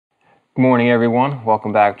Good morning everyone,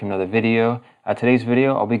 welcome back to another video. Today's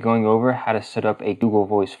video I'll be going over how to set up a Google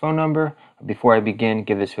Voice phone number. Before I begin,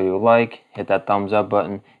 give this video a like, hit that thumbs up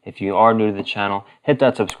button. If you are new to the channel, hit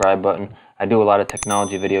that subscribe button. I do a lot of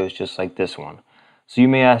technology videos just like this one. So you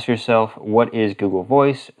may ask yourself, what is Google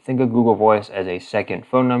Voice? Think of Google Voice as a second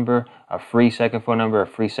phone number, a free second phone number, a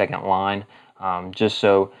free second line, just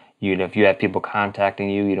so if you have people contacting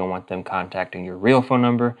you, you don't want them contacting your real phone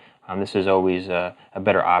number. This is always a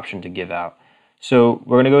better option to give out. So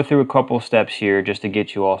we're going to go through a couple steps here just to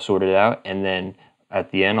get you all sorted out, and then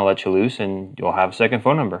at the end I'll let you loose and you'll have a second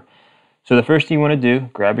phone number. So the first thing you want to do,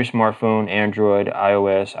 grab your smartphone, Android,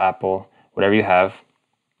 iOS, Apple, whatever you have.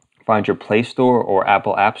 Find your Play Store or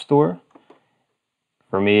Apple App Store.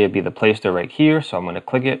 For me, it'd be the Play Store right here, so I'm going to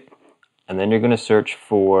click it, and then you're going to search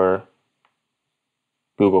for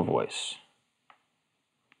Google Voice.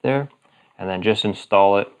 There, and then just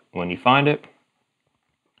install it when you find it.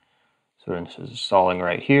 So this is installing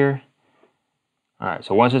right here. Alright,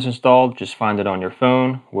 so once it's installed, just find it on your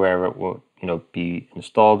phone, wherever it will be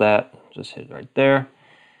installed at. Just hit right there.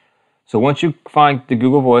 So once you find the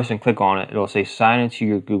Google Voice and click on it, it'll say sign into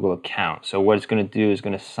your Google account. So what it's going to do is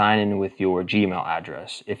going to sign in with your Gmail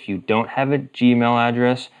address. If you don't have a Gmail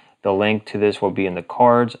address, the link to this will be in the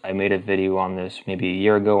cards. I made a video on this maybe a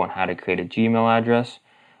year ago on how to create a Gmail address.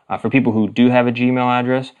 For people who do have a Gmail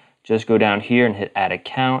address, just go down here and hit add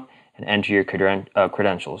account and enter your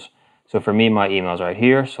credentials. So for me, my email is right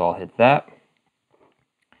here, so I'll hit that.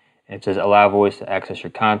 It says allow voice to access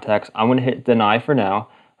your contacts. I'm going to hit deny for now,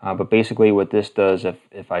 but basically what this does,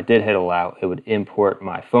 if I did hit allow, it would import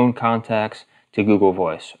my phone contacts to Google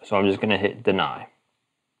Voice. So I'm just going to hit deny.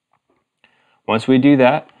 Once we do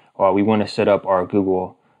that, we want to set up our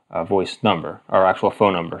Google Voice number, our actual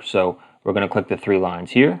phone number. So we're going to click the three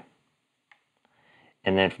lines here,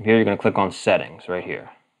 and then from here you're going to click on settings right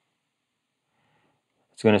here.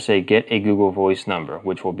 It's going to say get a Google Voice number,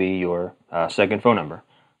 which will be your second phone number.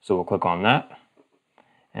 So we'll click on that,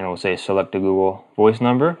 and it will say select a Google Voice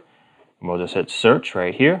number, and we'll just hit search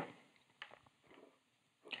right here.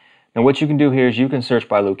 Now what you can do here is you can search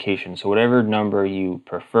by location. So whatever number you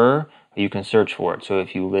prefer, you can search for it. So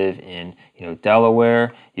if you live in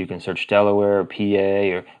Delaware, you can search Delaware or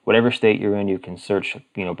PA or whatever state you're in, you can search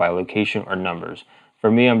by location or numbers. For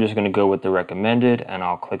me, I'm just going to go with the recommended, and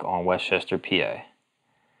I'll click on Westchester, PA.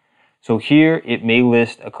 So here it may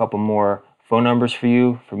list a couple more phone numbers for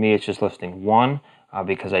you. For me, it's just listing one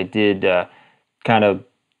because I did kind of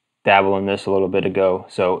dabble in this a little bit ago.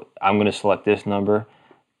 So I'm going to select this number,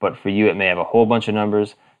 but for you it may have a whole bunch of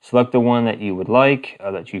numbers. Select the one that you would like,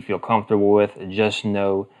 that you feel comfortable with. Just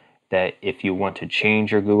know that if you want to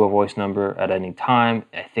change your Google Voice number at any time,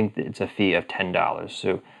 I think that it's a fee of $10.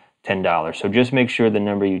 So $10. So just make sure the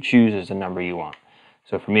number you choose is the number you want.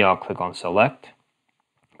 So for me, I'll click on select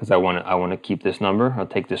because I want to keep this number. I'll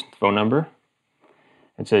take this phone number.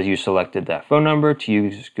 It says you selected that phone number. To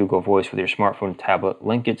use Google Voice with your smartphone, tablet,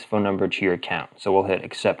 link its phone number to your account. So we'll hit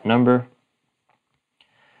accept number.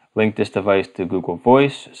 Link this device to Google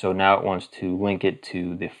Voice. So now it wants to link it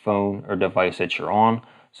to the phone or device that you're on.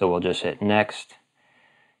 So we'll just hit next.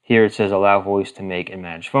 Here it says allow voice to make and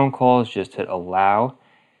manage phone calls. Just hit allow.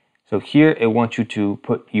 So here it wants you to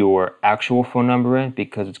put your actual phone number in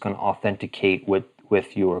because it's going to authenticate with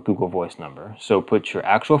your Google Voice number. So put your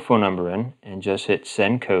actual phone number in and just hit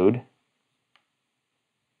send code.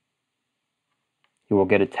 You will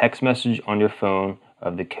get a text message on your phone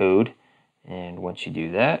of the code. And once you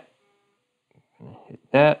do that, hit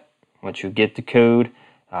that. Once you get the code,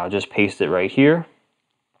 just paste it right here.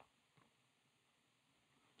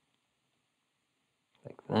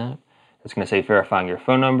 Like that. It's going to say verifying your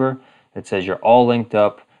phone number. It says you're all linked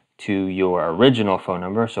up to your original phone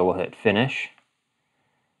number, so we'll hit finish.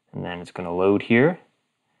 And then it's going to load here.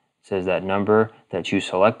 It says that number that you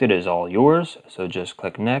selected is all yours, so just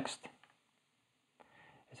click next.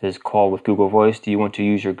 It says call with Google Voice. Do you want to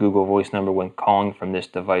use your Google Voice number when calling from this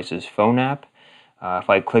device's phone app?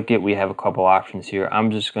 If I click it, we have a couple options here.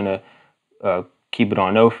 I'm just going to keep it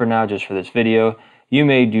on no for now, just for this video. You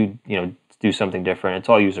may do something different. It's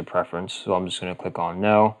all user preference, so I'm just going to click on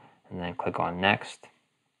no and then click on next.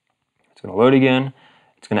 It's going to load again.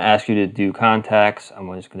 It's going to ask you to do contacts.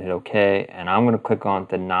 I'm just going to hit OK, and I'm going to click on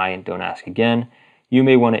deny and don't ask again. You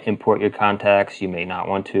may want to import your contacts. You may not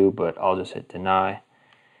want to, but I'll just hit deny.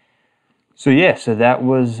 So yeah, so that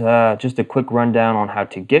was just a quick rundown on how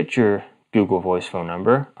to get your Google Voice phone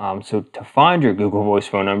number. So to find your Google Voice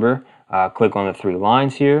phone number, click on the three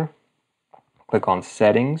lines here, click on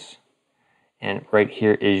settings, and right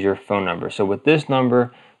here is your phone number. So with this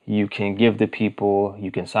number, you can give the people,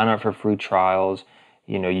 you can sign up for free trials,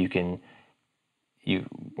 you know, you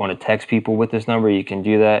want to text people with this number, you can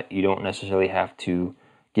do that. You don't necessarily have to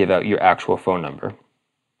give out your actual phone number.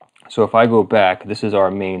 So if I go back, this is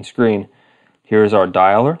our main screen. Here's our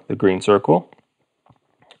dialer, the green circle.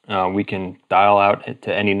 We can dial out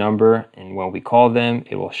to any number, and when we call them,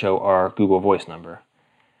 it will show our Google Voice number.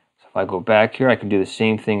 So if I go back here, I can do the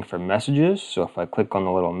same thing for messages. So if I click on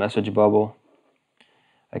the little message bubble,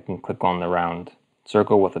 I can click on the round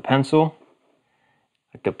circle with a pencil.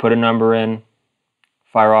 I could put a number in,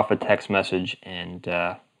 fire off a text message, and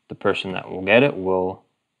the person that will get it will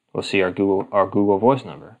see our Google Voice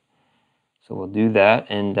number. So we'll do that,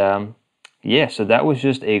 and yeah, so that was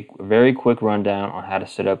just a very quick rundown on how to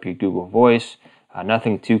set up your Google Voice.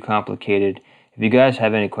 Nothing too complicated. If you guys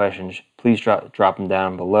have any questions, please drop them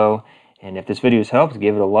down below. And if this video has helped,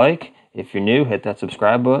 give it a like. If you're new, hit that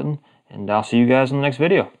subscribe button. And I'll see you guys in the next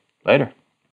video. Later.